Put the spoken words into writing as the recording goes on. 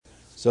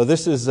So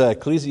this is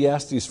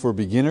Ecclesiastes for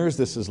Beginners.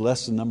 This is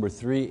lesson number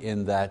 3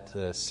 in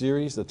that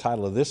series. The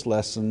title of this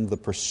lesson, The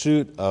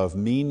Pursuit of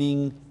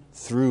Meaning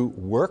Through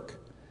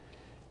Work.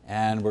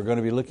 And we're going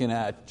to be looking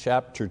at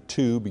chapter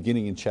 2,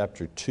 beginning in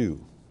chapter 2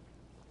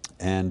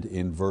 and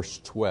in verse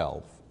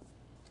 12.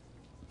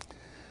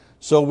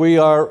 So we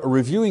are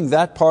reviewing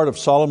that part of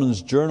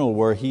Solomon's journal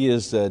where he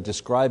is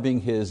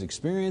describing his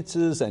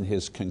experiences and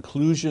his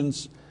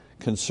conclusions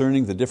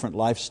concerning the different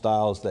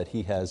lifestyles that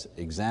he has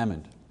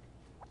examined.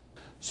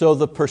 So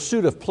the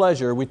pursuit of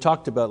pleasure, we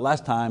talked about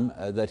last time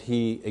that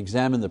he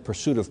examined the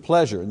pursuit of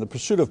pleasure. And the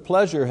pursuit of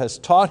pleasure has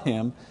taught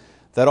him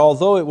that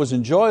although it was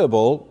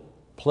enjoyable,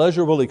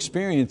 pleasurable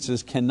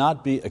experiences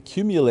cannot be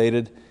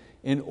accumulated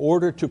in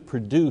order to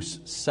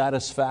produce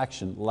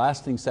satisfaction,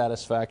 lasting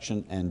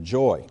satisfaction and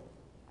joy.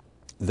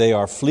 They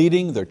are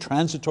fleeting, they're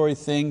transitory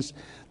things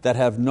that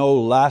have no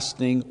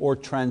lasting or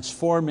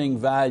transforming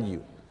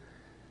value.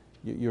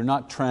 You're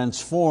not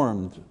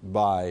transformed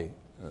by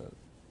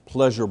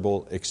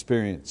pleasurable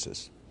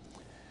experiences.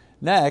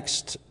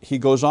 Next, he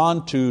goes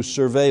on to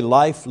survey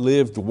life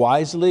lived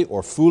wisely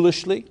or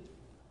foolishly.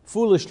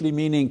 Foolishly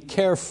meaning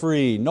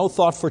carefree, no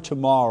thought for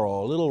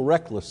tomorrow, a little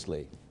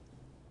recklessly,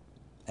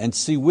 and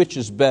see which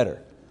is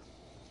better.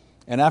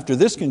 And after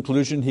this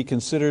conclusion, he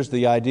considers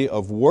the idea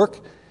of work,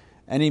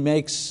 and he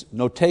makes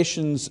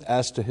notations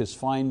as to his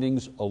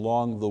findings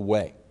along the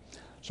way.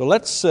 So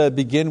let's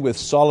begin with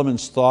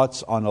Solomon's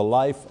thoughts on a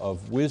life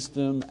of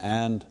wisdom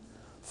and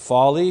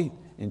folly.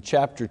 In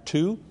chapter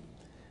 2,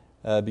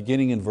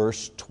 beginning in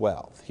verse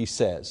 12, he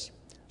says,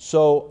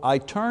 "So I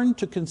turned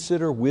to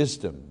consider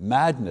wisdom,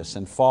 madness,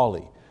 and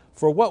folly.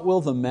 For what will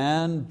the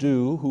man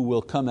do who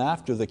will come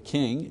after the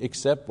king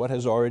except what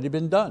has already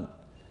been done?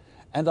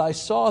 And I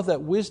saw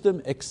that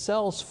wisdom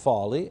excels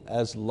folly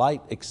as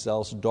light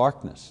excels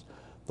darkness.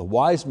 The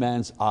wise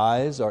man's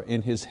eyes are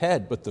in his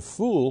head, but the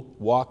fool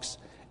walks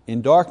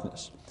in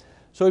darkness."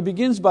 So he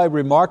begins by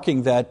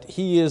remarking that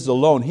he is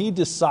alone. He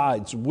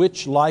decides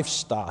which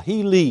lifestyle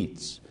he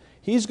leads.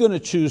 He's going to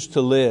choose to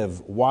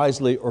live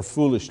wisely or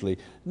foolishly.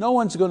 No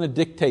one's going to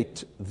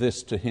dictate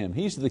this to him.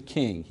 He's the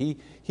king.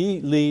 He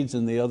leads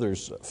and the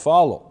others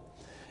follow.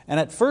 And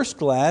at first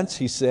glance,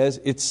 he says,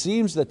 it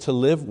seems that to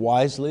live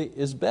wisely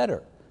is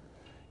better.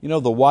 You know,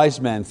 the wise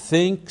man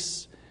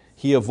thinks,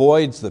 he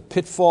avoids the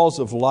pitfalls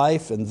of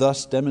life and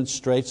thus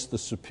demonstrates the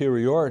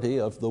superiority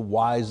of the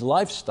wise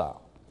lifestyle.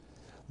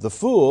 The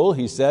fool,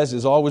 he says,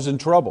 is always in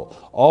trouble,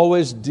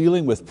 always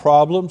dealing with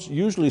problems,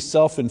 usually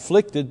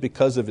self-inflicted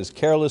because of his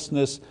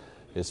carelessness,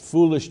 his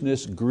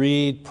foolishness,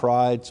 greed,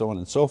 pride, so on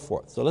and so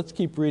forth. So let's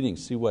keep reading,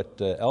 see what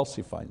else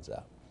he finds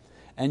out.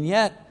 "And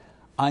yet,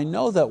 I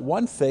know that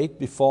one fate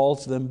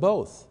befalls them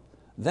both.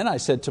 Then I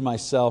said to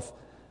myself,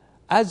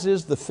 as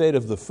is the fate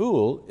of the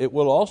fool, it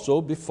will also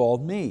befall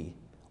me.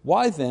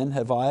 Why then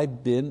have I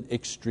been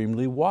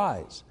extremely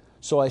wise?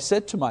 So I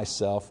said to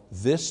myself,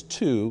 this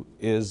too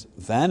is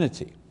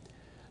vanity."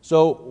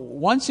 So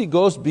once he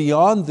goes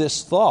beyond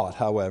this thought,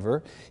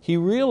 however, he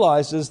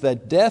realizes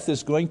that death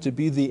is going to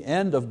be the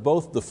end of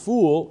both the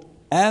fool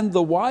and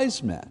the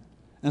wise man.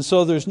 And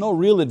so there's no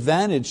real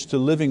advantage to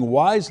living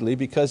wisely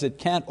because it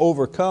can't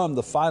overcome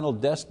the final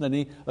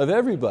destiny of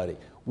everybody,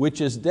 which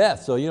is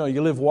death. So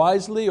you live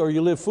wisely or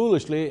you live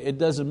foolishly, it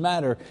doesn't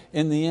matter.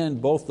 In the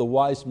end, both the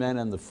wise man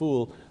and the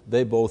fool,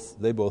 they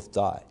both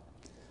die.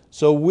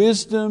 So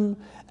wisdom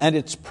and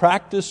its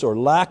practice or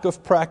lack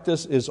of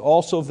practice is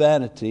also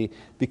vanity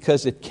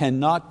because it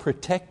cannot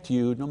protect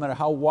you, no matter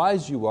how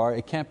wise you are,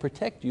 it can't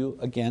protect you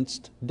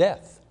against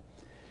death.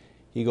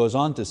 He goes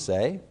on to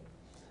say,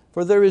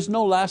 "For there is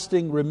no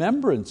lasting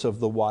remembrance of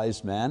the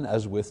wise man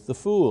as with the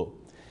fool,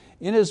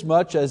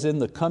 inasmuch as in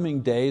the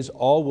coming days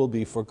all will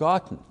be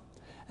forgotten,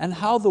 and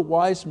how the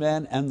wise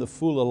man and the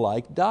fool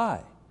alike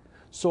die.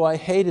 So I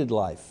hated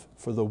life,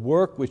 for the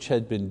work which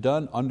had been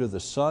done under the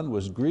sun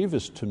was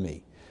grievous to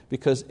me,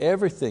 because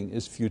everything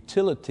is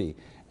futility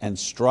and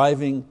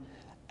striving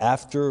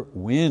after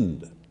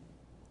wind."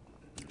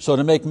 So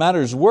to make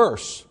matters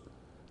worse,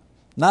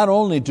 not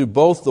only do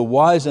both the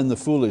wise and the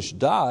foolish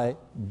die,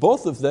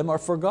 both of them are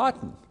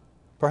forgotten.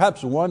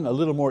 Perhaps one a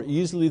little more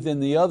easily than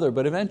the other,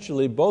 but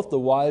eventually both the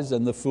wise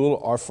and the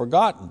fool are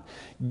forgotten.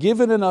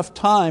 Given enough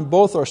time,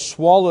 both are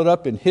swallowed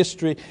up in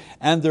history,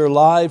 and their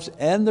lives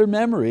and their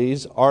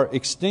memories are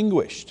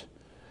extinguished.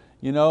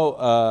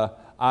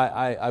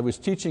 I was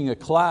teaching a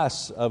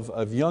class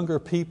of younger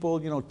people,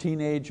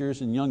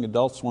 teenagers and young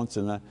adults once,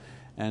 and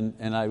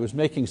I was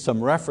making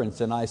some reference,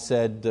 and I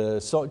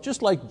said, so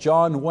just like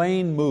John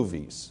Wayne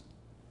movies.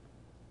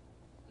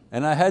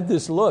 And I had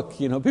this look,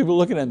 people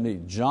looking at me,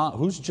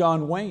 who's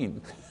John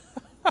Wayne?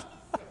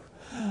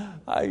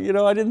 I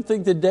didn't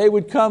think the day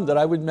would come that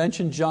I would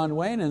mention John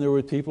Wayne, and there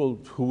were people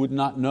who would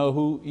not know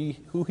who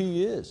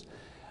he is.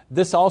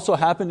 This also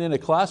happened in a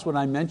class when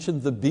I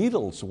mentioned the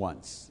Beatles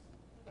once.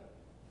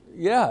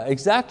 Yeah,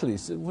 exactly.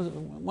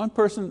 One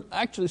person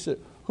actually said,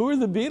 "Who are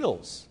the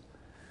Beatles?"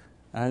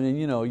 And then,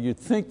 you'd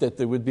think that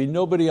there would be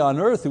nobody on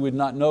earth who would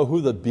not know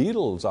who the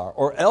Beatles are,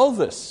 or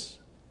Elvis.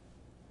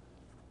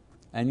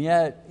 And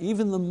yet,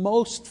 even the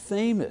most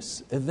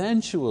famous,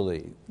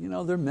 eventually,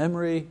 their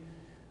memory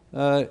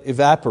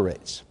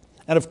evaporates.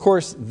 And of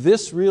course,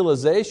 this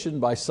realization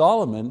by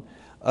Solomon,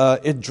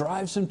 it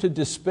drives him to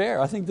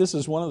despair. I think this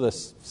is one of the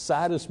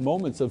saddest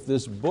moments of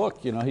this book.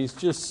 He's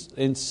just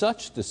in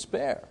such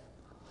despair.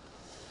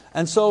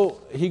 And so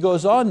he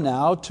goes on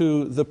now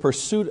to the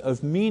pursuit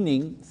of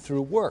meaning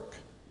through work.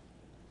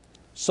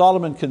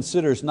 Solomon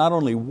considers not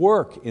only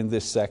work in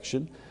this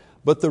section,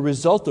 but the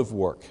result of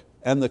work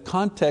and the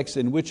context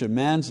in which a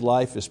man's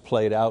life is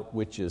played out,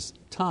 which is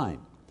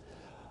time.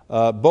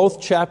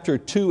 Both chapter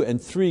 2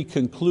 and 3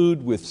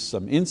 conclude with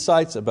some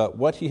insights about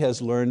what he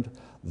has learned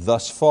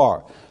thus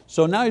far.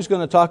 So now he's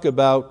going to talk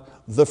about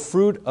the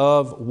fruit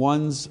of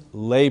one's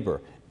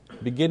labor,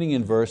 beginning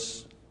in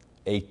verse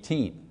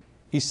 18.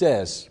 He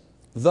says,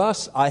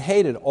 "Thus I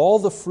hated all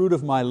the fruit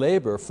of my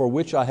labor for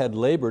which I had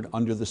labored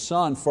under the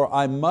sun, for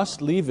I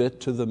must leave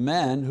it to the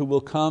man who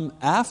will come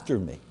after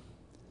me."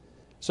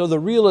 So the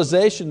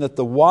realization that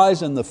the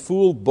wise and the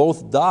fool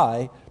both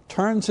die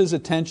turns his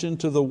attention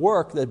to the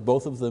work that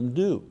both of them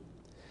do.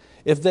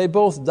 If they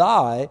both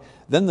die,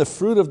 then the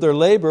fruit of their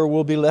labor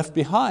will be left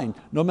behind,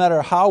 no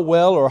matter how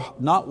well or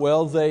not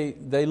well they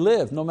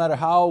live, no matter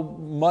how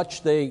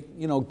much they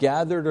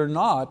gathered or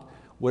not,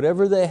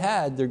 whatever they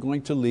had, they're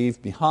going to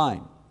leave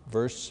behind.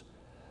 Verse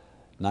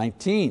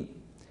 19,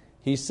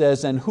 he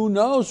says, "And who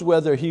knows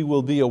whether he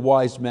will be a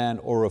wise man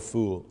or a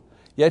fool?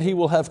 Yet he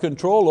will have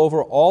control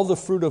over all the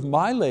fruit of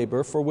my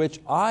labor for which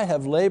I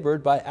have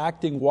labored by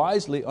acting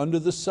wisely under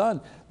the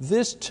sun.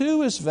 This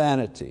too is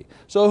vanity.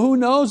 So who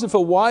knows if a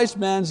wise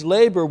man's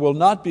labor will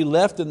not be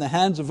left in the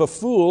hands of a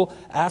fool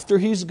after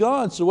he's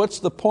gone?" So what's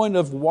the point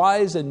of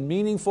wise and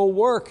meaningful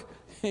work?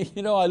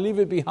 I leave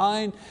it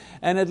behind,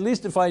 and at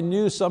least if I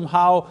knew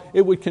somehow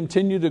it would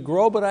continue to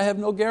grow, but I have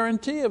no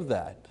guarantee of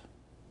that.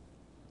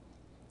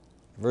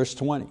 Verse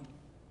 20,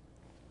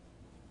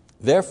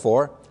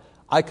 "Therefore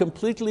I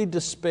completely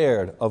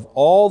despaired of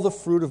all the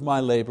fruit of my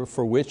labor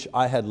for which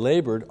I had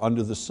labored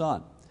under the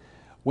sun.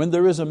 When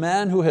there is a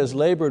man who has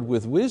labored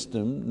with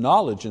wisdom,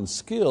 knowledge, and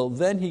skill,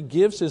 then he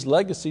gives his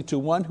legacy to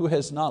one who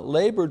has not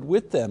labored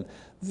with them.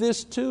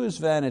 This too is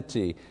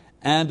vanity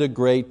and a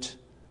great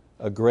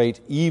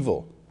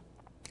evil."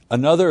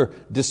 Another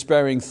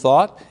despairing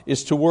thought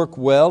is to work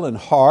well and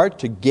hard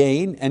to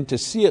gain and to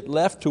see it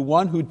left to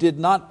one who did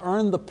not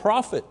earn the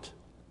profit.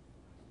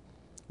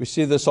 We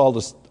see this all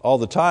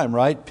the time,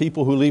 right?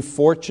 People who leave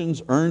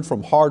fortunes earned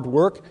from hard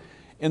work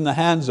in the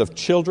hands of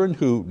children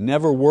who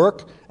never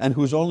work and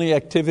whose only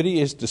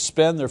activity is to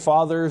spend their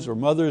father's or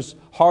mother's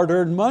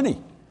hard-earned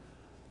money.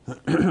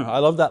 I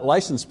love that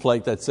license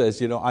plate that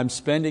says, "I'm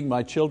spending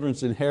my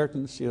children's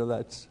inheritance."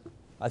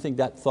 I think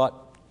that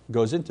thought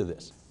goes into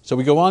this. So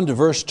we go on to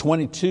verse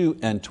 22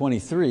 and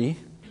 23.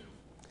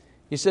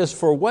 He says,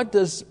 "For what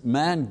does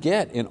man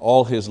get in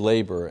all his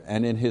labor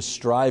and in his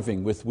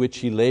striving with which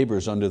he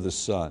labors under the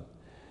sun?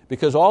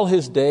 Because all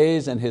his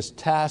days and his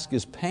task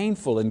is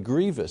painful and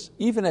grievous.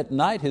 Even at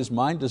night his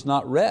mind does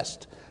not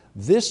rest.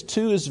 This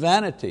too is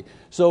vanity."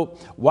 So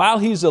while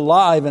he's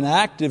alive and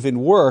active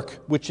in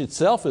work, which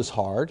itself is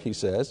hard, he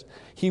says,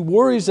 he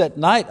worries at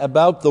night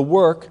about the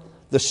work,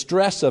 the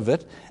stress of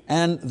it,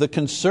 and the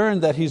concern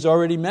that he's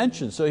already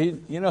mentioned. So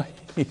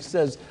he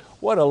says,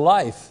 what a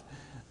life.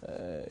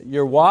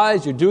 You're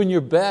wise, you're doing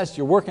your best,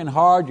 you're working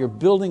hard, you're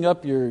building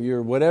up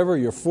your whatever,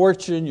 your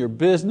fortune, your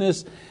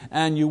business,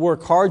 and you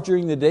work hard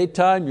during the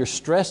daytime, you're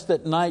stressed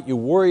at night, you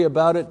worry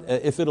about it,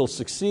 if it'll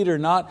succeed or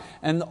not.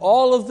 And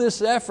all of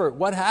this effort,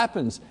 what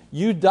happens?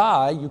 You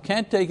die, you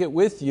can't take it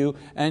with you,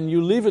 and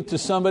you leave it to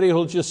somebody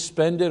who'll just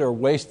spend it or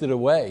waste it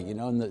away.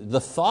 And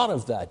the thought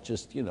of that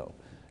just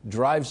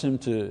drives him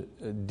to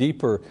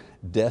deeper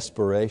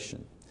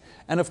desperation.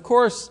 And of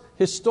course,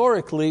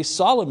 historically,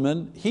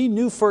 Solomon, he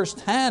knew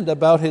firsthand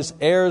about his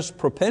heir's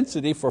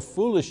propensity for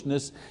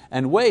foolishness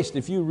and waste.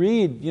 If you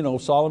read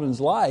Solomon's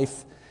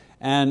life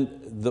and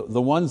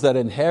the ones that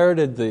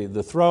inherited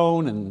the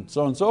throne and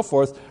so on and so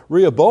forth,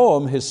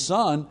 Rehoboam, his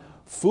son,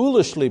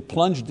 foolishly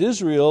plunged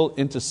Israel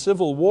into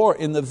civil war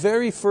in the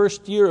very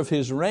first year of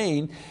his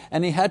reign,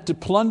 and he had to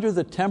plunder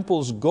the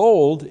temple's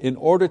gold in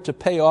order to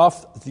pay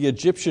off the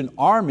Egyptian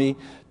army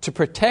to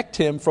protect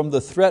him from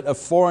the threat of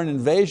foreign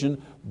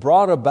invasion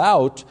brought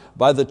about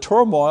by the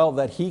turmoil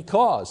that he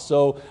caused.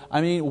 So,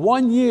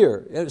 1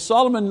 year,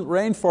 Solomon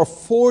reigned for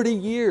 40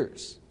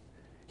 years.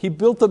 He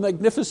built a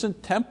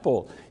magnificent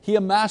temple. He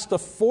amassed a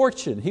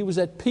fortune. He was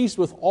at peace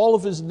with all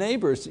of his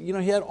neighbors. He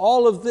had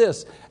all of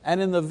this.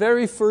 And in the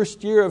very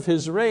first year of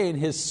his reign,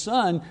 his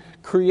son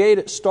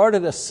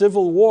started a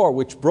civil war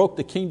which broke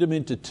the kingdom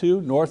into two,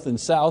 north and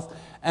south.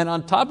 And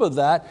on top of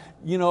that,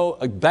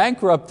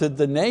 bankrupted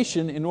the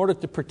nation in order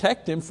to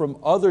protect him from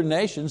other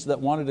nations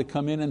that wanted to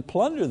come in and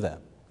plunder them.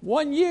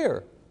 1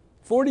 year,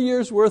 40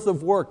 years worth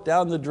of work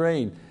down the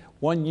drain,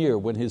 1 year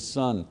when his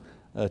son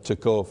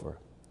took over.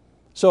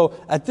 So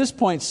at this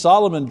point,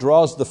 Solomon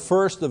draws the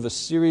first of a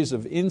series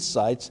of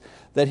insights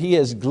that he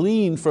has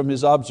gleaned from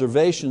his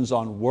observations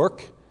on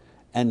work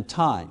and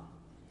time.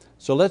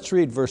 So let's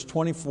read verse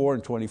 24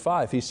 and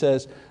 25. He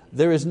says,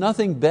 there is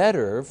nothing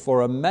better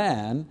for a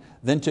man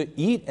than to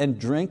eat and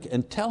drink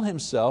and tell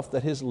himself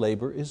that his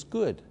labor is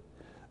good.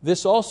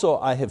 This also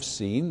I have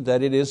seen,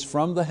 that it is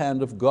from the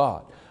hand of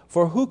God.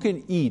 For who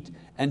can eat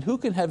and who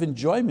can have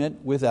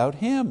enjoyment without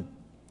Him?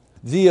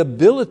 The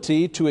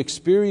ability to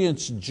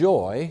experience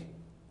joy,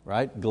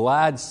 right?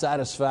 Glad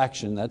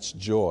satisfaction, that's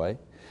joy.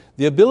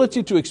 The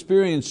ability to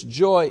experience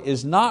joy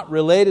is not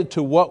related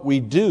to what we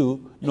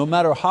do, no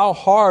matter how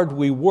hard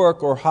we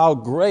work or how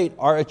great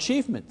our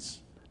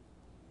achievements.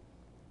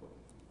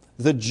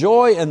 The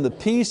joy and the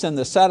peace and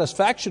the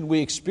satisfaction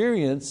we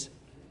experience,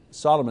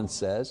 Solomon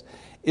says,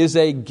 is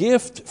a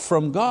gift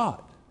from God.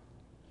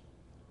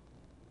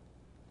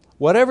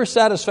 Whatever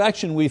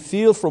satisfaction we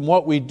feel from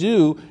what we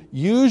do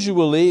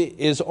usually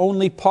is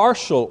only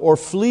partial or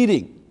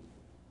fleeting.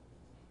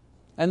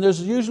 And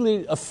there's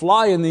usually a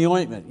fly in the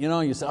ointment.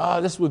 You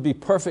say, this would be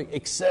perfect,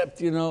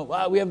 except,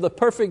 wow, we have the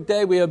perfect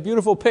day, we have a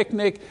beautiful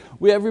picnic,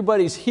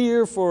 everybody's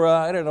here for,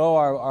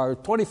 our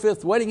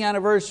 25th wedding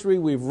anniversary,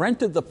 we've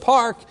rented the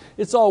park,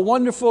 it's all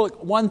wonderful.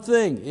 One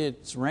thing,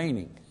 it's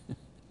raining.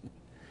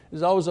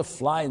 There's always a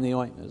fly in the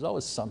ointment, there's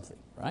always something,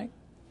 right?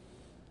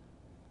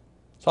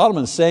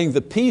 Solomon's saying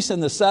the peace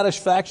and the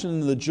satisfaction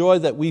and the joy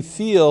that we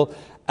feel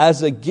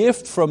as a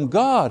gift from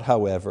God,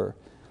 however,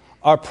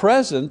 are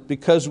present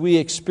because we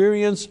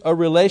experience a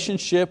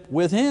relationship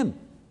with Him.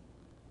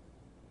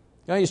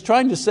 He's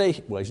trying to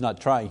say, well, he's not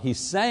trying, he's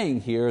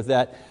saying here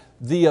that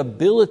the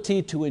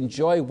ability to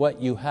enjoy what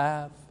you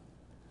have,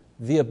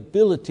 the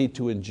ability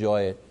to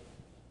enjoy it,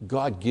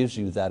 God gives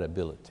you that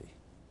ability.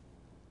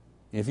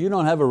 If you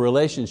don't have a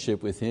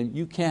relationship with Him,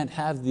 you can't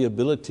have the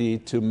ability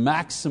to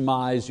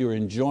maximize your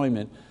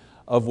enjoyment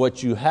of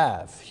what you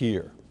have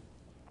here.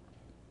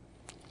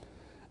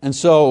 And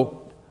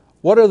so,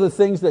 what are the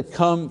things that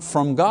come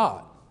from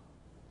God?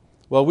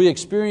 Well, we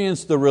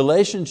experience the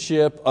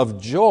relationship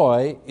of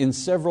joy in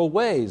several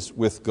ways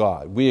with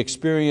God. We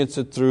experience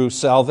it through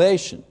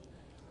salvation.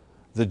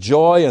 The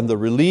joy and the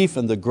relief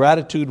and the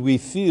gratitude we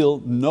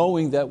feel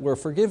knowing that we're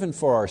forgiven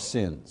for our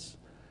sins.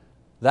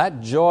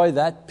 That joy,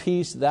 that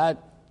peace, that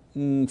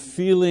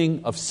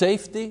feeling of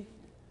safety,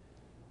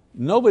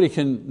 nobody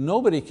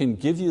can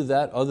give you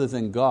that other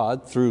than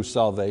God through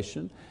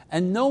salvation,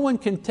 and no one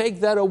can take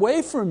that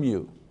away from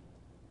you.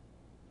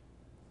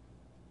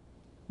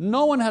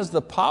 No one has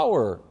the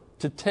power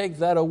to take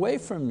that away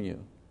from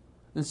you.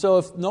 And so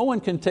if no one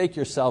can take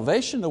your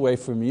salvation away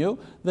from you,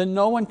 then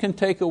no one can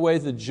take away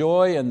the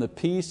joy and the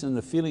peace and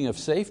the feeling of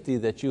safety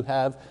that you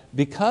have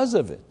because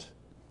of it.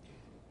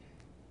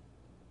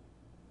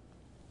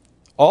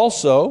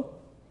 Also,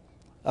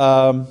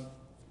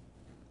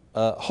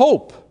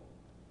 hope.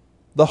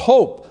 The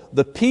hope,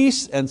 the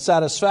peace and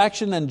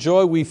satisfaction and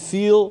joy we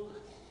feel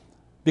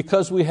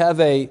because we have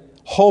a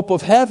hope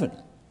of heaven.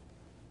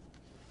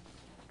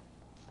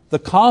 The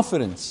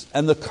confidence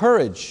and the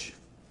courage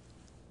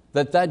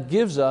that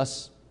gives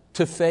us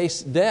to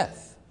face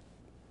death.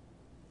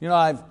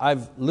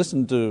 I've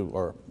listened to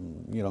or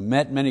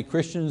met many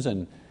Christians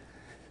and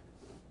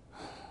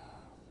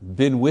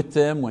been with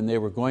them when they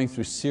were going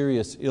through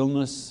serious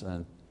illness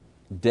and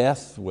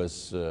death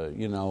was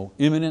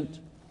imminent,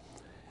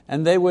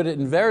 and they would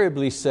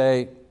invariably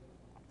say,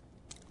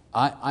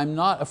 I'm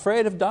not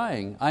afraid of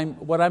dying.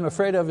 What I'm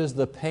afraid of is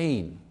the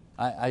pain.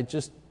 I'm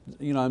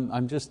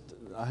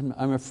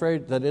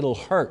afraid that it'll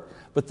hurt.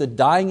 But the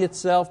dying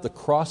itself, the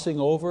crossing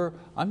over,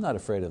 I'm not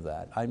afraid of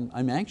that.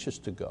 I'm anxious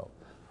to go.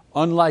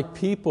 Unlike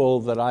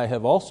people that I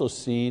have also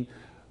seen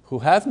who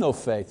have no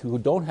faith, who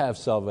don't have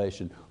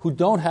salvation, who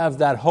don't have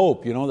that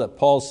hope, that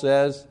Paul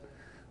says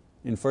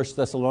in 1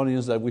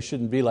 Thessalonians that we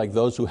shouldn't be like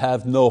those who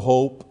have no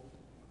hope.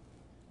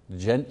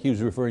 He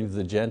was referring to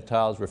the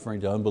Gentiles, referring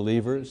to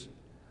unbelievers.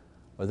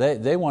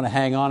 They want to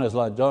hang on as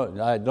long.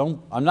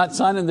 I'm not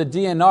signing the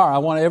DNR. I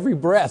want every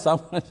breath.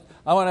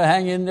 I want to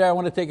hang in there. I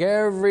want to take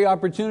every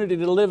opportunity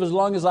to live as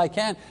long as I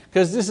can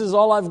because this is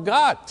all I've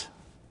got.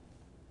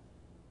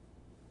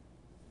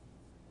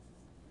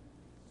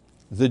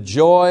 The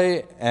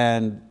joy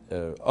and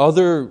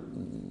other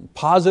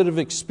positive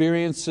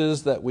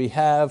experiences that we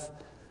have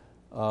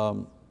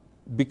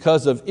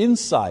because of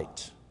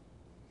insight.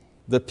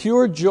 The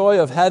pure joy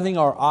of having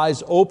our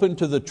eyes open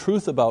to the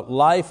truth about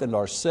life and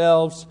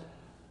ourselves,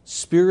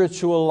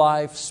 spiritual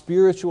life,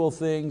 spiritual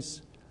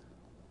things,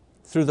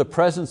 through the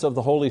presence of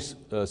the Holy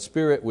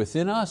Spirit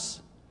within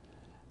us,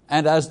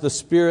 and as the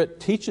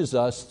Spirit teaches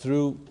us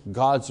through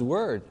God's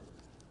Word.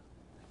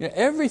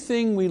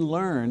 Everything we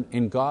learn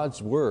in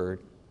God's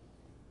Word,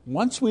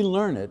 once we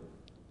learn it,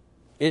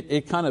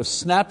 it kind of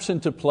snaps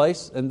into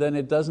place and then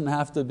it doesn't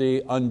have to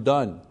be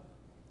undone.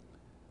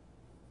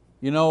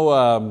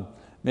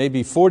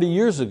 Maybe 40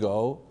 years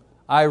ago,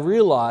 I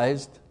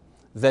realized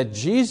that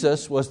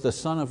Jesus was the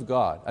Son of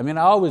God.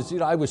 I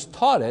was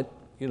taught it,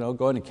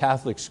 going to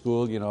Catholic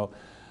school,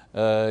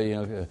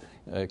 the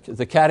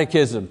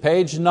Catechism,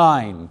 page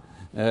 9,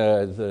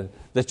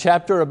 the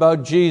chapter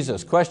about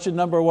Jesus. Question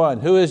number 1,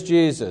 who is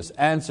Jesus?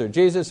 Answer,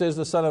 Jesus is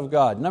the Son of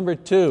God. Number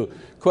 2,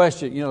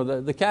 question,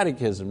 the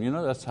Catechism.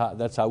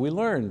 That's how we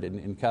learned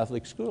in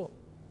Catholic school.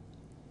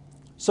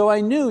 So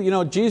I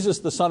knew, Jesus,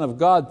 the Son of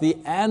God, the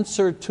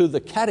answer to the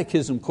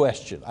catechism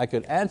question. I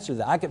could answer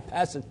that. I could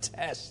pass a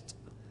test.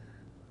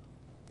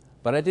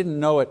 But I didn't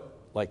know it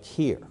like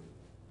here.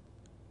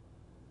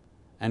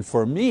 And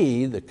for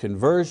me, the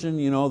conversion,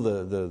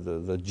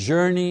 the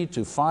journey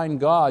to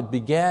find God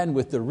began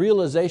with the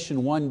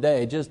realization one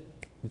day, it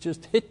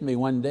just hit me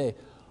one day.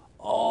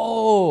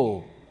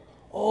 Oh,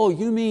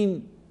 you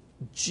mean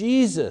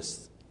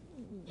Jesus?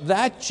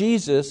 That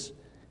Jesus,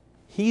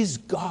 He's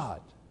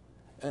God.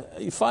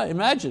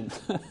 Imagine.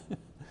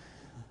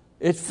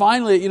 It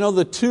finally,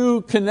 the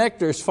two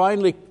connectors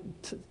finally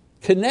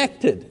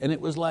connected, and it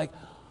was like,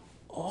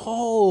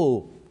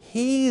 oh,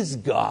 He's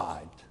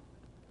God.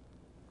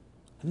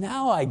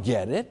 Now I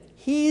get it.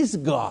 He's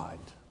God.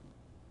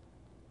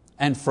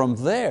 And from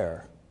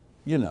there,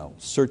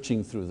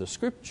 searching through the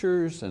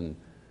scriptures and,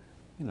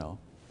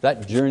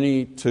 that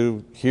journey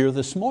to here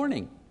this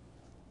morning.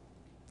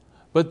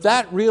 But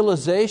that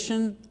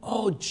realization,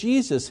 oh,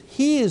 Jesus,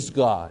 He is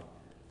God.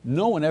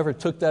 No one ever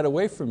took that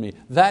away from me.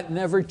 That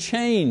never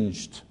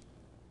changed.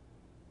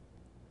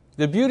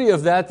 The beauty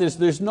of that is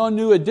there's no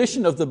new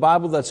edition of the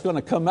Bible that's going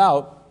to come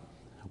out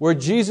where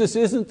Jesus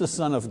isn't the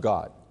Son of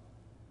God.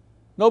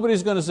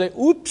 Nobody's going to say,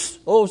 oops,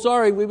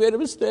 sorry, we made a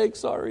mistake,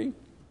 sorry.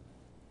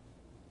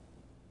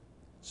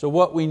 So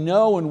what we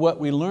know and what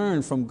we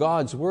learn from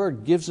God's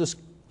Word gives us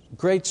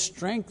great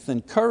strength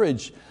and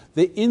courage.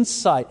 The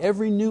insight,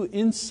 every new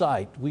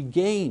insight we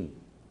gain,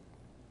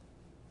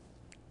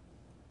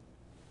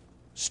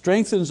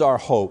 strengthens our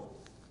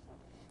hope.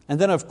 And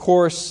then of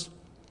course,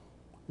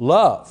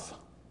 love,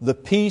 the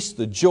peace,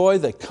 the joy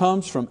that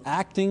comes from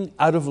acting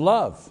out of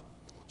love,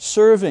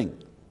 serving,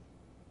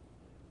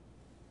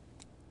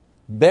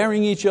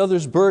 bearing each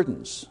other's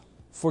burdens,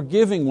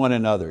 forgiving one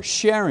another,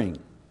 sharing,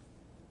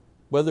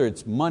 whether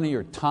it's money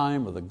or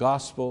time or the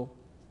gospel.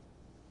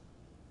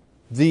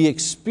 The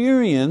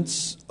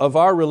experience of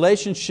our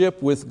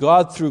relationship with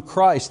God through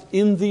Christ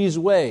in these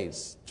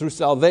ways, through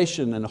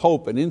salvation and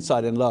hope and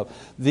insight and love,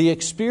 the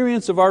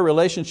experience of our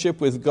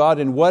relationship with God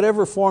in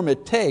whatever form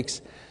it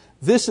takes,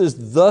 this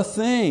is the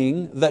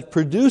thing that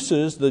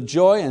produces the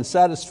joy and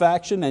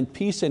satisfaction and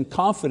peace and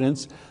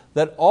confidence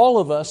that all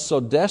of us so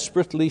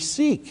desperately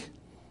seek.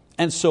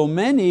 And so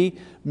many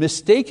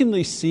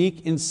mistakenly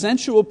seek in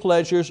sensual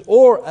pleasures,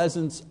 or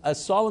as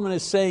Solomon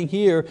is saying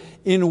here,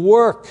 in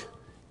work,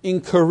 in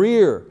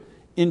career,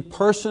 in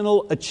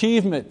personal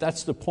achievement.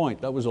 That's the point.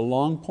 That was a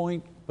long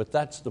point, but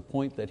that's the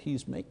point that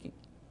he's making.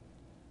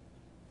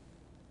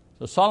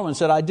 So Solomon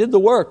said, I did the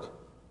work.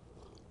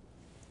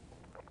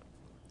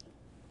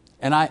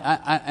 And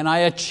I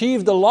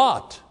achieved a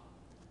lot.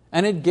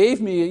 And it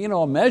gave me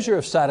a measure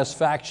of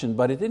satisfaction,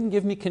 but it didn't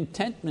give me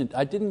contentment.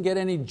 I didn't get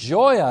any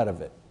joy out of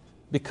it.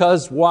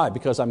 Because why?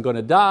 Because I'm going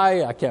to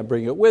die, I can't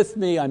bring it with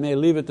me, I may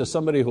leave it to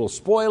somebody who will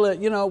spoil it,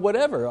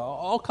 whatever,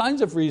 all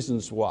kinds of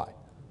reasons why.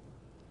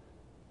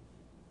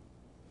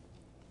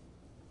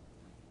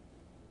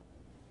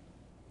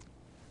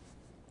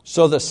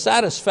 So the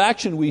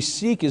satisfaction we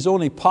seek is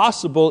only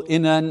possible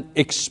in an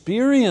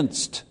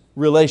experienced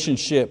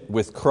relationship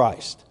with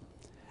Christ.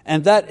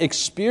 And that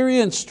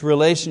experienced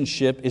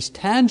relationship is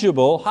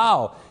tangible,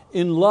 how?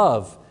 In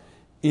love,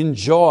 in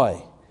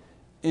joy,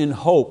 in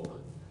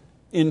hope,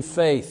 in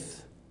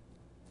faith,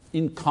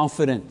 in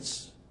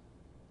confidence.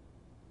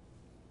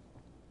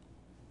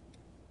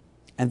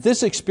 And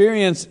this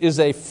experience is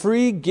a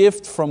free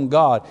gift from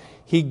God.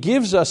 He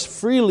gives us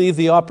freely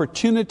the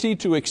opportunity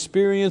to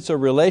experience a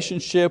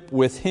relationship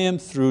with Him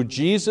through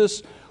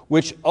Jesus,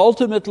 which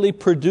ultimately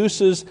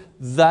produces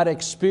that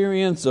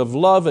experience of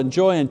love and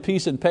joy and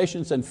peace and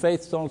patience and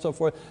faith, so on and so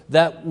forth,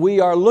 that we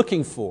are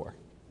looking for.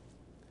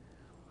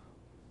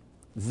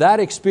 That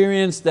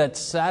experience that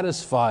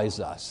satisfies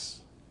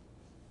us.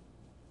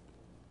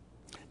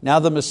 Now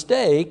the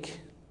mistake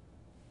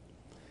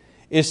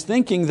is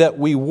thinking that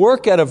we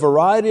work at a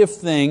variety of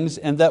things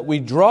and that we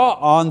draw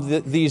on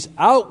these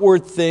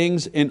outward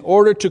things in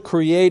order to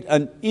create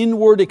an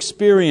inward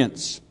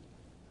experience.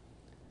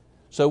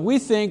 So we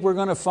think we're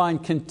going to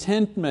find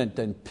contentment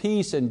and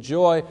peace and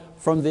joy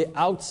from the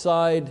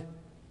outside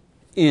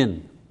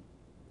in.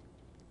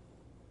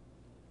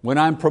 When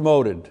I'm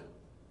promoted,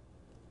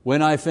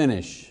 when I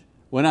finish,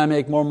 when I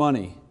make more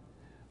money,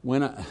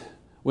 when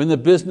the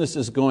business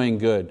is going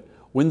good,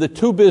 when the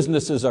 2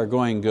 businesses are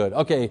going good,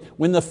 okay,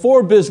 when the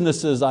 4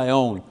 businesses I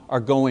own are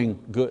going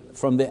good,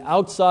 from the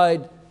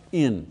outside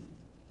in.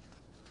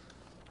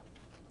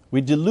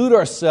 We delude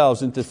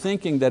ourselves into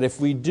thinking that if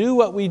we do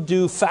what we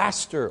do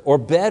faster or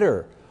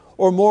better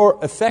or more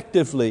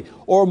effectively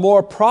or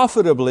more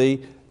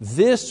profitably,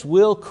 this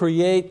will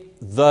create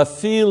the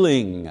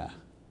feeling.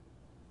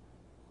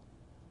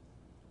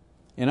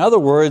 In other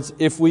words,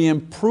 if we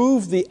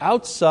improve the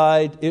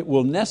outside, it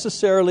will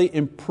necessarily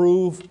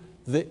improve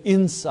the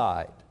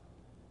inside.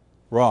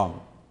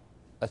 Wrong.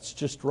 That's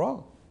just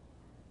wrong.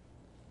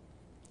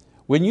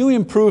 When you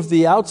improve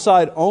the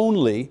outside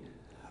only,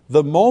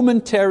 the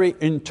momentary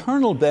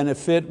internal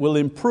benefit will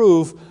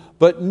improve,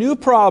 but new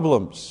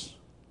problems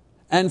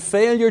and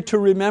failure to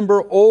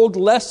remember old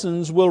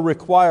lessons will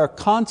require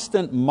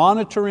constant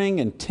monitoring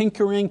and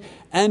tinkering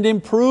and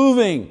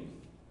improving.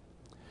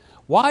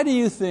 Why do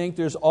you think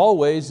there's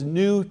always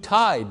new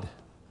tide?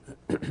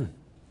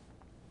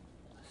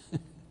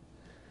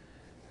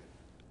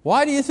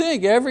 Why do you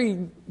think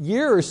every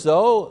year or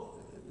so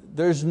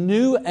there's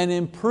new and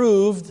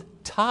improved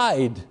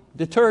Tide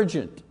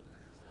detergent?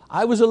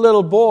 I was a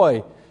little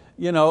boy,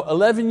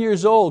 11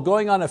 years old,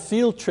 going on a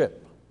field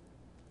trip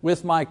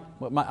with I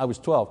was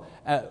 12,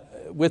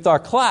 with our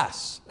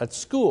class at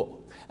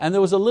school. And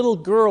there was a little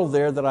girl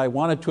there that I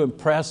wanted to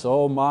impress.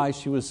 Oh my,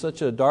 she was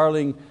such a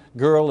darling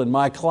girl in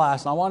my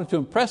class. I wanted to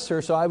impress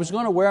her, so I was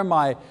going to wear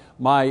my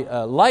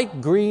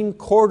light green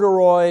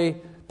corduroy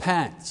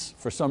pants.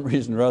 For some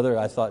reason or other,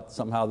 I thought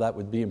somehow that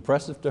would be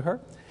impressive to her.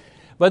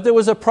 But there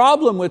was a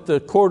problem with the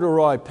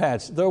corduroy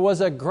pants. There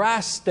was a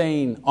grass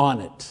stain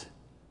on it,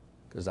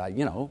 because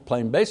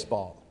playing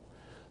baseball.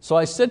 So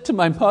I said to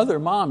my mother,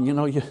 Mom,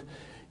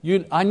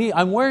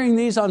 I'm wearing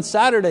these on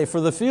Saturday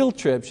for the field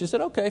trip. She said,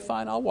 okay,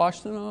 fine, I'll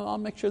wash them. I'll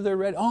make sure they're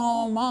ready.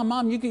 Oh,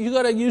 Mom, you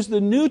got to use the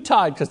new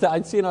Tide, because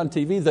I'd seen on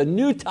TV, the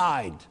new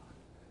Tide.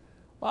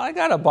 Well, I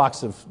got a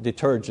box of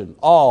detergent,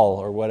 All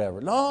or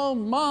whatever. No,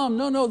 Mom,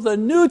 no, the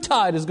new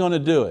Tide is going to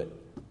do it.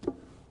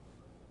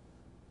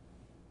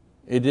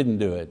 It didn't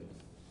do it.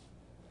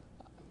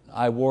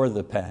 I wore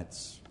the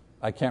pants.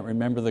 I can't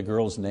remember the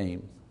girl's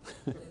name.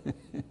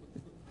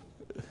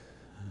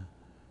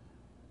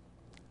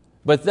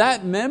 But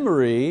that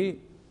memory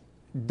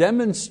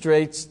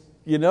demonstrates,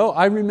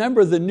 I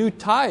remember the new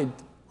Tide.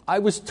 I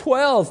was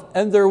 12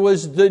 and there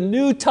was the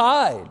new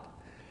Tide.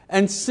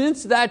 And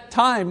since that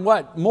time,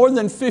 more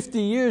than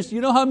 50 years,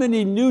 you know how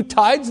many new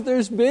Tides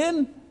there's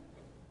been?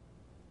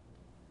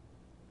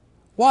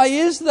 Why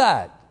is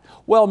that?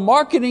 Well,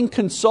 marketing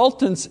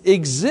consultants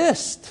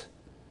exist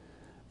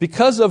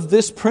because of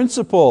this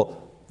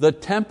principle, the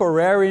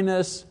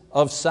temporariness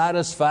of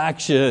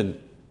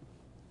satisfaction.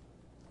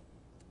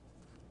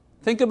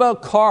 Think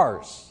about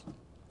cars.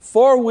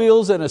 4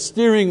 wheels and a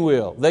steering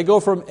wheel. They go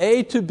from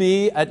A to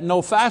B at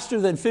no faster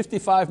than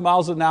 55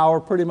 miles an hour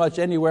pretty much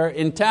anywhere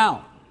in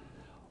town.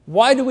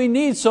 Why do we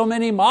need so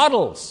many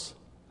models?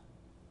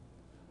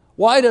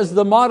 Why does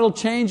the model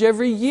change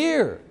every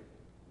year?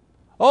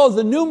 Oh,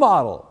 the new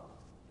model.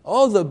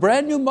 Oh, the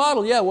brand new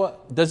model. Yeah,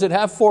 does it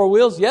have 4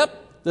 wheels?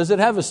 Yep. Does it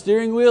have a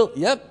steering wheel?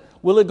 Yep.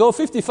 Will it go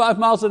 55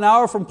 miles an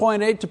hour from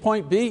point A to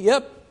point B?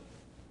 Yep.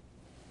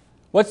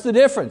 What's the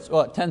difference?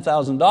 Well,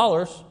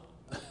 $10,000.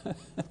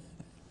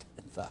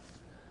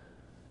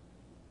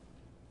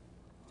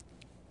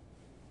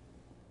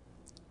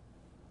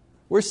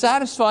 We're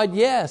satisfied,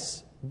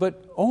 yes,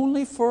 but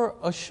only for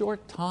a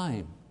short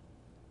time.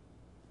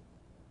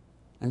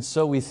 And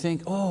so we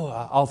think, oh,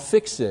 I'll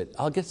fix it.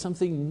 I'll get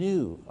something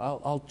new.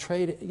 I'll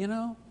trade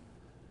it,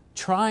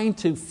 trying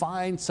to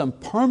find some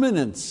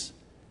permanence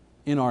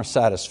in our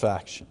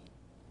satisfaction.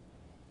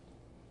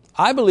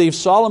 I believe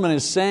Solomon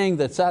is saying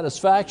that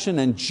satisfaction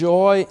and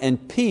joy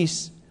and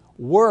peace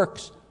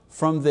works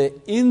from the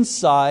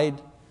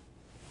inside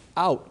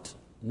out,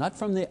 not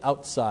from the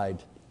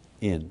outside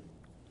in.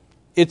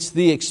 It's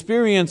the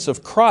experience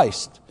of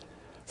Christ,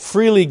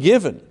 freely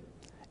given,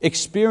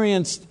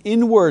 experienced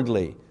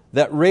inwardly,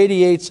 that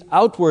radiates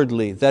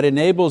outwardly, that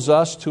enables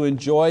us to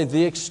enjoy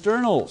the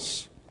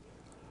externals.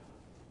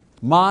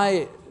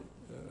 My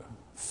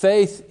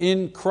faith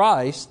in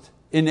Christ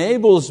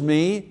enables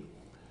me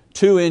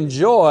to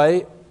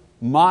enjoy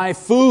my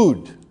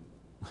food,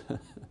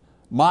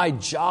 my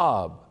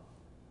job,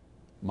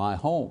 my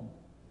home.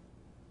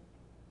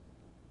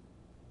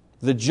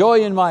 The joy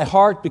in my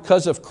heart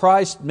because of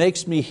Christ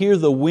makes me hear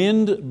the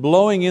wind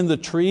blowing in the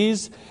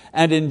trees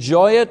and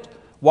enjoy it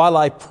while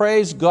I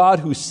praise God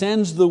who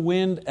sends the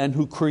wind and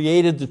who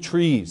created the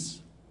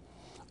trees.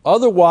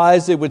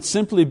 Otherwise, it would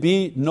simply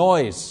be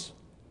noise.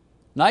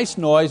 Nice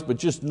noise, but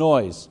just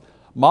noise.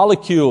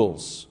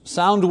 Molecules,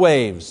 sound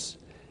waves,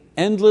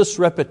 endless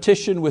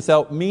repetition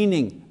without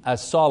meaning,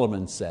 as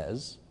Solomon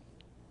says.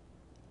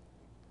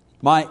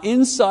 My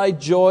inside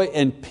joy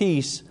and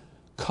peace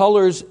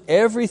colors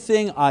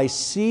everything I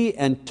see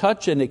and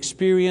touch and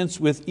experience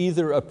with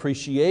either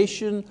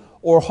appreciation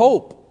or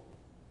hope.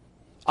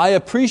 I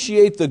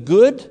appreciate the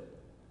good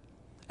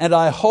and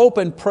I hope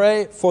and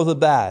pray for the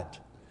bad.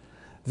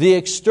 The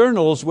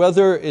externals,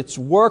 whether it's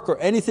work or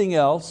anything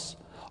else,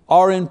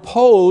 are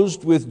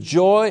imposed with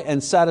joy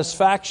and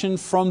satisfaction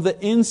from the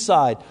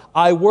inside.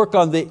 I work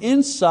on the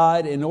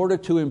inside in order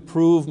to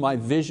improve my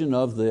vision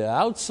of the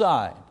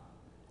outside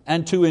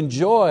and to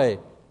enjoy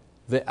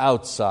the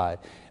outside.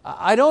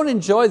 I don't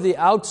enjoy the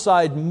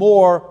outside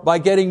more by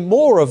getting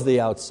more of the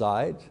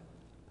outside.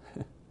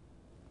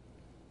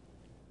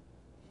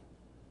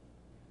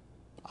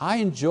 I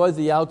enjoy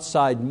the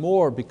outside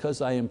more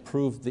because I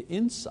improve the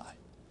inside.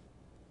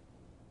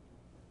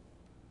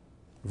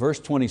 Verse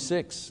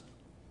 26,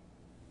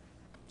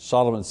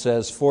 Solomon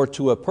says, "For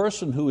to a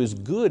person who is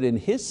good in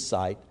his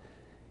sight,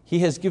 he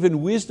has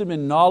given wisdom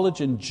and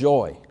knowledge and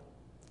joy.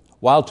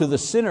 while to the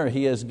sinner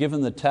He has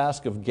given the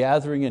task of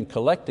gathering and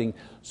collecting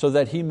so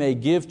that he may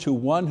give to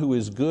one who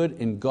is good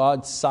in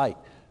God's sight.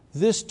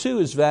 This too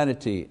is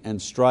vanity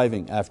and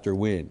striving after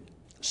wind.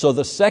 So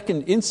the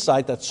second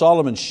insight that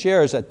Solomon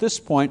shares at this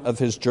point of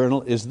his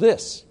journal is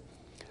this: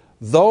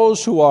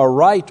 those who are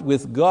right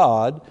with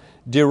God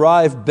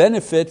derive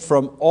benefit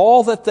from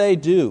all that they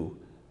do,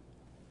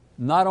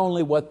 not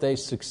only what they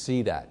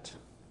succeed at.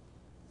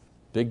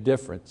 Big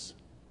difference.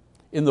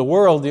 In the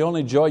world, the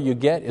only joy you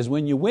get is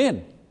when you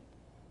win.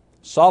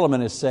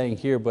 Solomon is saying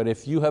here, but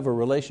if you have a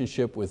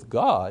relationship with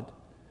God,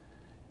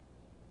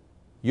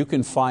 you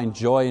can find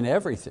joy in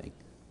everything,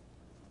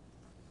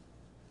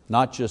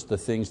 not just the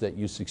things that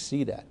you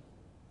succeed at.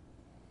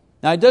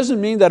 Now, it doesn't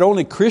mean that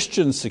only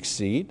Christians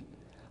succeed.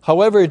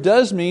 However, it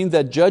does mean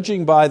that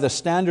judging by the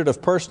standard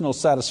of personal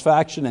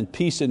satisfaction and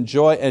peace and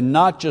joy, and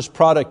not just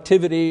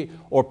productivity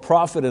or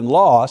profit and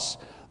loss,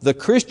 the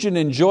Christian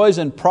enjoys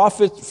and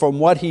profits from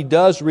what he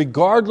does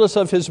regardless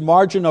of his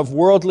margin of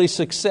worldly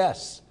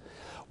success.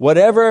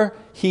 Whatever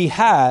he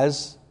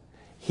has,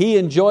 he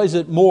enjoys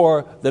it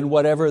more than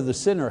whatever the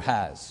sinner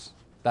has.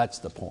 That's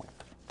the point.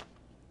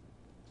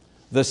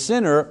 The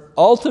sinner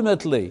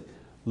ultimately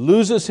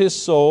loses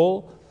his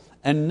soul,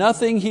 and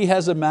nothing he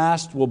has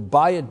amassed will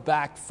buy it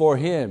back for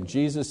him.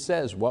 Jesus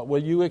says, what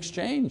will you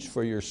exchange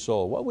for your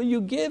soul? What will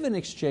you give in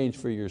exchange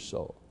for your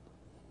soul?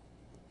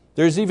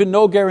 There's even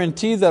no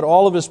guarantee that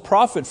all of his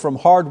profit from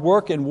hard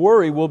work and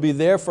worry will be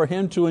there for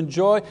him to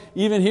enjoy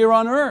even here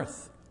on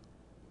earth.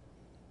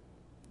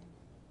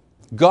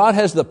 God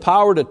has the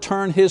power to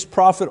turn His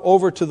profit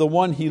over to the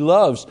one He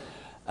loves,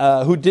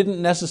 who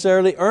didn't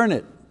necessarily earn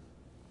it.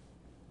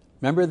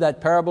 Remember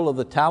that parable of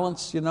the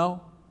talents, The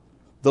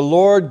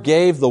Lord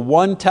gave the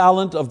 1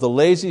 talent of the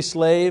lazy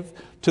slave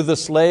to the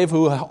slave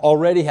who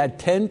already had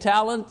 10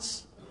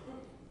 talents.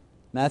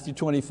 Matthew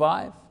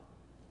 25.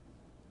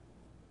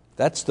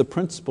 That's the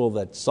principle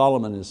that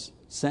Solomon is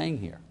saying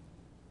here.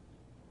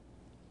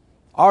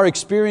 Our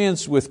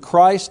experience with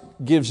Christ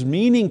gives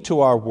meaning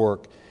to our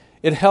work.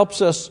 It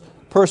helps us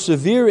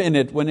persevere in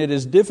it when it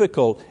is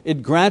difficult.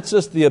 It grants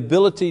us the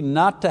ability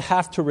not to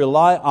have to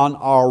rely on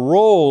our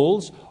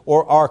roles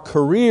or our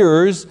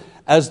careers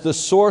as the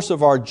source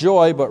of our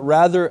joy, but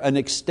rather an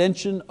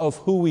extension of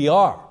who we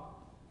are.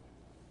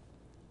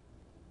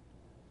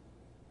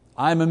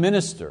 I'm a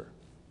minister.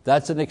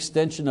 That's an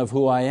extension of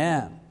who I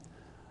am.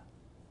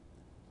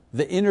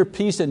 The inner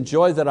peace and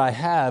joy that I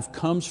have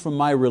comes from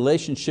my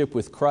relationship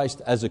with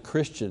Christ as a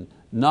Christian,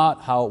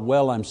 not how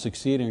well I'm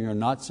succeeding or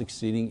not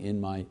succeeding in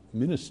my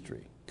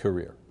ministry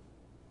career.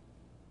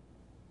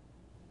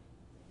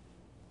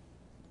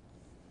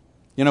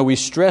 We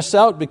stress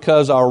out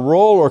because our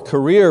role or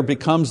career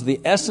becomes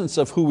the essence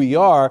of who we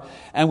are,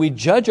 and we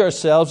judge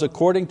ourselves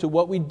according to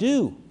what we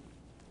do.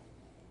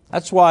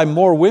 That's why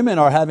more women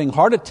are having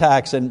heart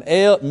attacks and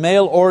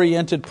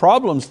male-oriented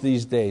problems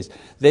these days.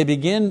 They're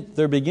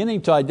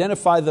beginning to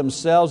identify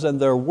themselves and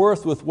their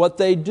worth with what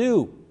they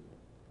do.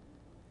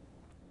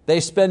 They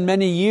spend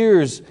many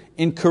years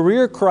in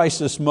career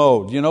crisis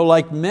mode,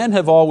 like men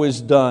have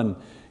always done,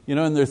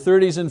 in their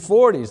 30s and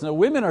 40s. Now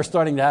women are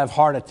starting to have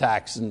heart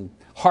attacks and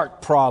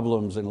heart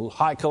problems and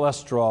high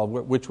cholesterol,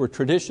 which were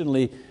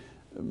traditionally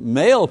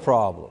male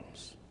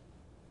problems.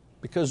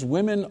 Because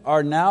women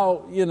are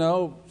now,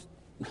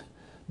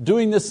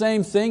 doing the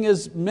same thing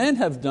as men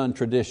have done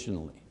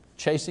traditionally,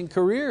 chasing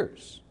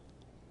careers.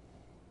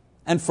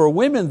 And for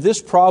women,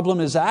 this problem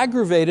is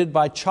aggravated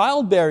by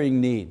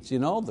childbearing needs,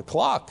 the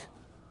clock,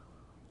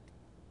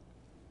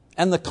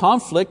 and the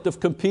conflict of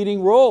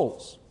competing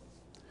roles.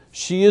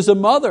 She is a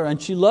mother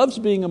and she loves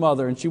being a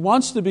mother and she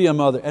wants to be a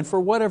mother. And for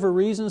whatever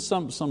reason,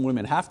 some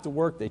women have to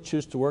work, they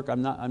choose to work.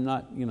 I'm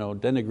not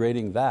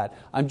denigrating that.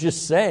 I'm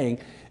just saying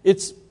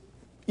it's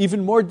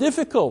even more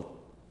difficult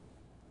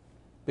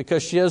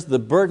because she has the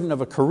burden of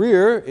a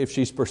career if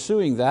she's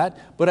pursuing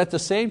that, but at the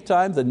same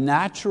time the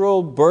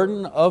natural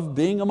burden of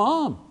being a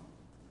mom.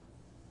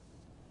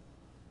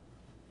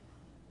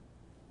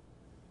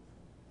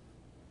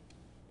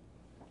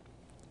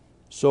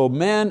 So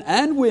men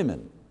and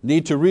women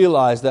need to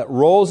realize that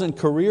roles and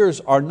careers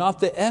are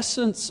not the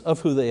essence of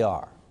who they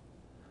are.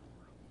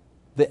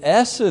 The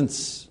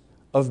essence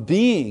of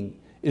being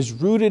is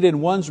rooted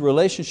in one's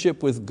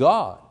relationship with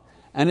God,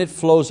 and it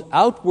flows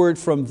outward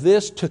from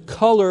this to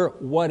color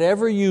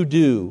whatever you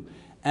do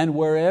and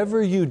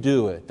wherever you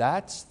do it.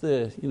 That's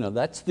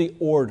the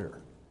order.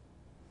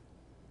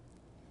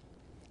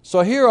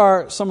 So here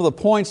are some of the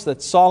points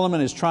that Solomon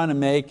is trying to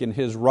make in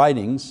his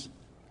writings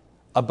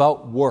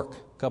about work.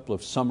 A couple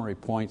of summary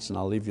points and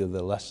I'll leave you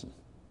the lesson.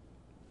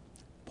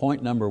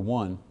 Point number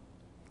 1.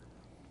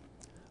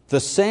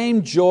 The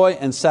same joy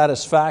and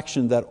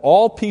satisfaction that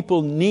all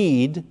people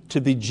need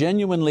to be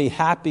genuinely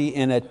happy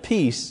and at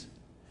peace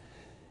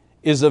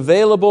is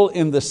available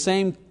in the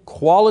same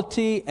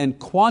quality and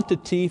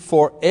quantity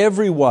for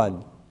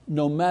everyone,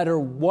 no matter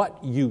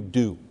what you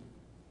do.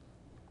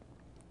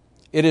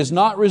 It is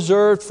not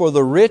reserved for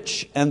the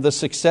rich and the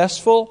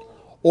successful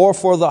or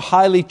for the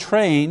highly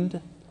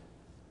trained.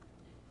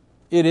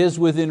 It is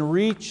within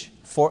reach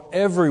for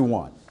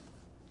everyone.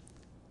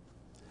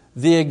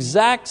 The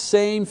exact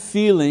same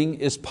feeling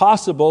is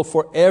possible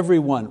for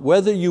everyone,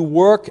 whether you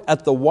work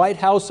at the White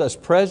House as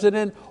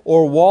president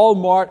or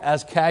Walmart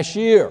as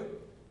cashier.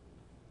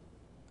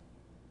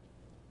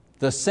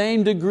 The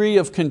same degree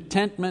of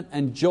contentment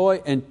and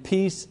joy and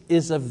peace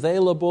is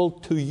available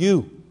to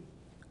you.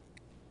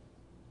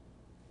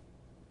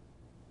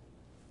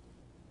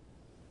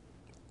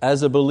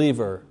 As a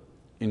believer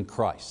in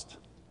Christ.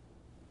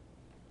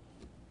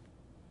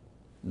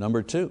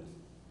 Number 2,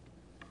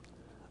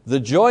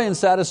 the joy and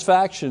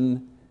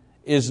satisfaction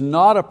is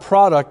not a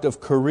product of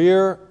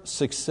career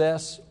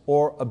success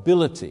or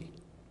ability.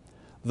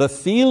 The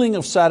feeling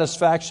of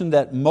satisfaction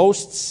that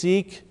most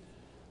seek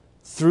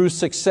through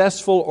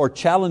successful or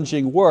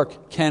challenging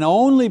work can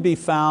only be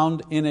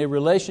found in a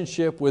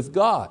relationship with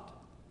God.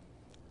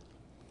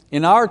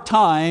 In our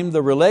time,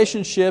 the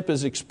relationship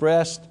is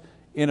expressed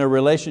in a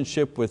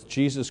relationship with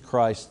Jesus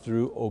Christ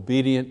through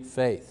obedient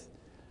faith.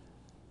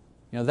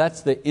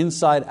 That's the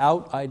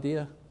inside-out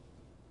idea.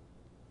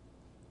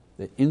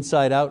 The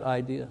inside-out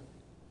idea.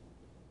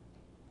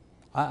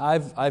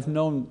 I've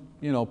known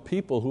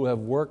people who have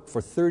worked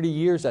for 30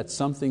 years at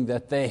something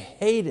that they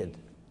hated.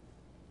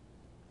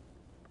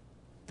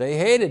 They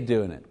hated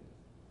doing it.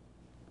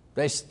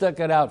 They stuck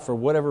it out for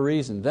whatever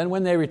reason. Then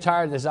when they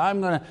retired, they said,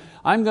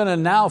 I'm going to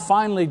now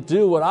finally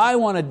do what I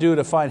want to do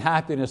to find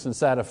happiness and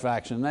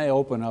satisfaction. They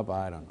open up,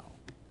 I don't know,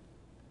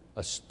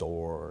 a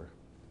store.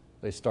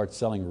 They start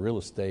selling real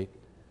estate.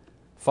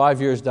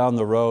 5 years down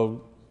the road,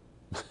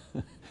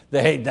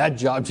 they hate that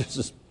job just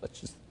as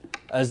much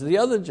as the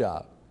other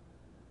job.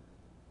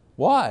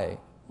 Why?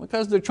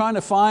 Because they're trying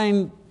to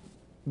find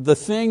the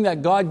thing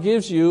that God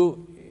gives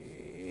you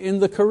in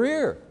the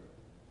career.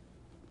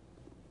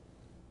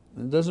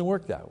 It doesn't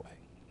work that way.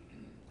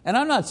 And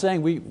I'm not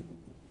saying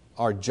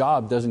our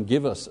job doesn't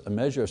give us a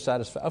measure of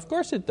satisfaction. Of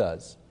course it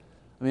does.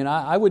 I mean,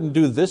 I wouldn't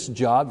do this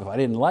job if I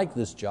didn't like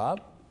this job.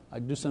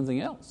 I'd do something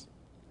else.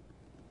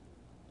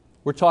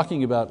 We're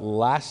talking about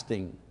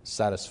lasting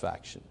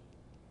satisfaction.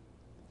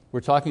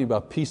 We're talking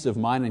about peace of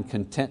mind and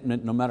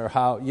contentment no matter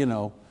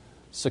how,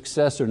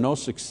 success or no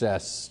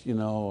success.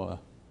 You're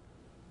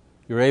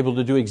able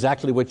to do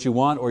exactly what you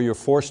want, or you're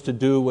forced to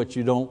do what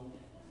you don't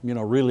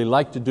really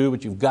like to do,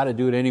 but you've got to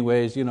do it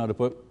anyways, to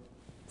put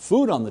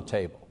food on the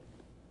table.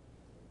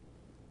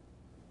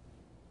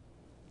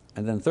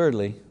 And then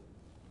thirdly,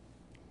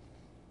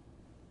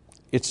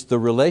 it's the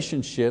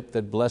relationship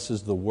that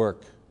blesses the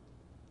work.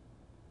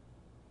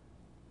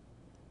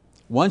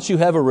 Once you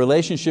have a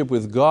relationship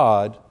with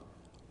God,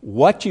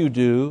 what you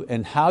do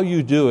and how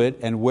you do it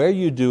and where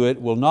you do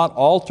it will not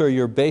alter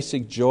your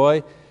basic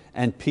joy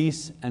and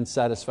peace and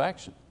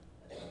satisfaction.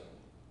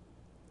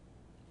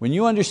 When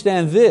you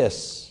understand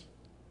this,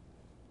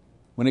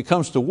 when it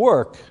comes to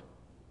work,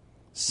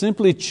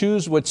 simply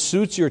choose what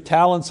suits your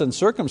talents and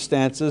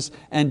circumstances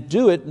and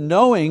do it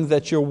knowing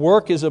that your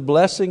work is a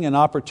blessing and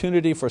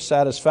opportunity for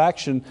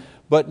satisfaction,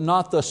 but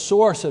not the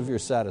source of your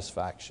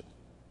satisfaction.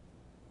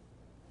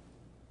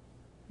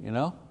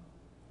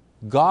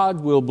 God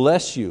will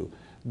bless you.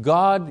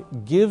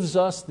 God gives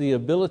us the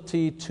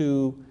ability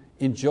to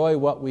enjoy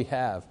what we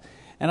have.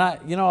 And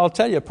I'll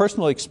tell you a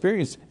personal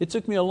experience. It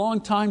took me a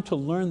long time to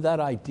learn that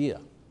idea.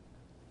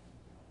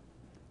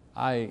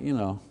 I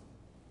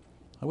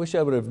wish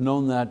I would have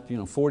known that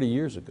 40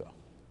 years ago.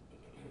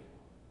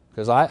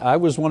 Because I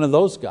was one of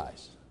those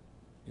guys.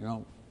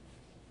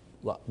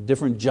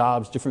 Different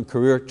jobs, different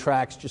career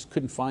tracks, just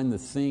couldn't find the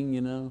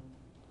thing.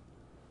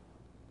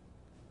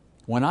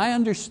 When I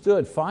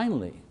understood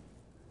finally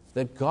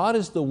that God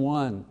is the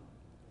one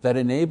that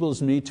enables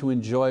me to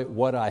enjoy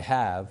what I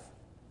have,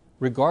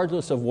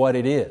 regardless of what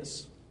it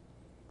is,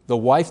 the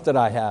wife that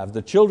I have,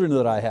 the children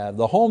that I have,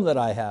 the home that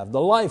I have, the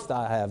life that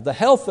I have, the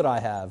health that I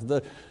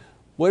have,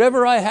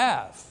 whatever I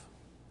have,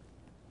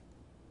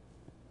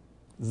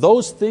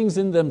 those things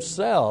in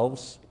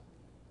themselves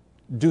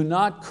do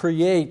not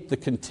create the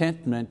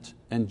contentment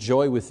and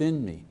joy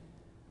within me.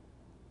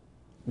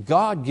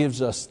 God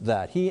gives us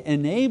that. He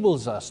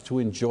enables us to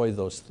enjoy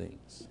those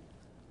things.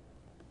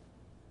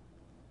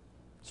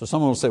 So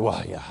someone will say,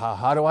 well, yeah,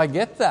 how do I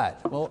get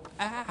that? Well,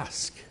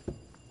 ask.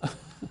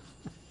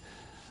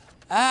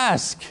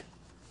 Ask,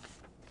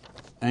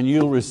 and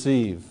you'll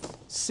receive.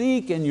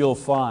 Seek, and you'll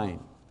find.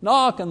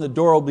 Knock, and the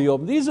door will be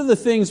open. These are the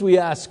things we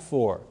ask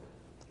for.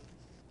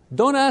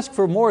 Don't ask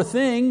for more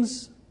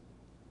things.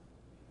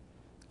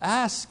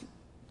 Ask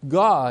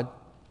God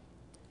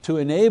to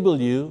enable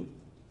you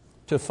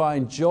to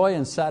find joy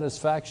and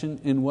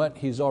satisfaction in what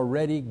He's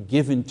already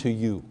given to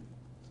you.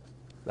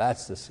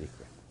 That's the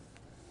secret.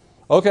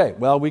 Okay,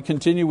 well, we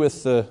continue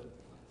with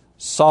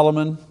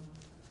Solomon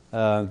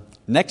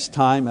next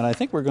time, and I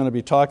think we're going to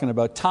be talking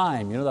about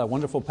time. That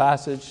wonderful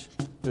passage,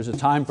 there's a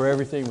time for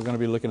everything. We're going to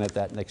be looking at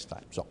that next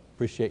time. So,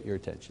 appreciate your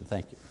attention.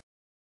 Thank you.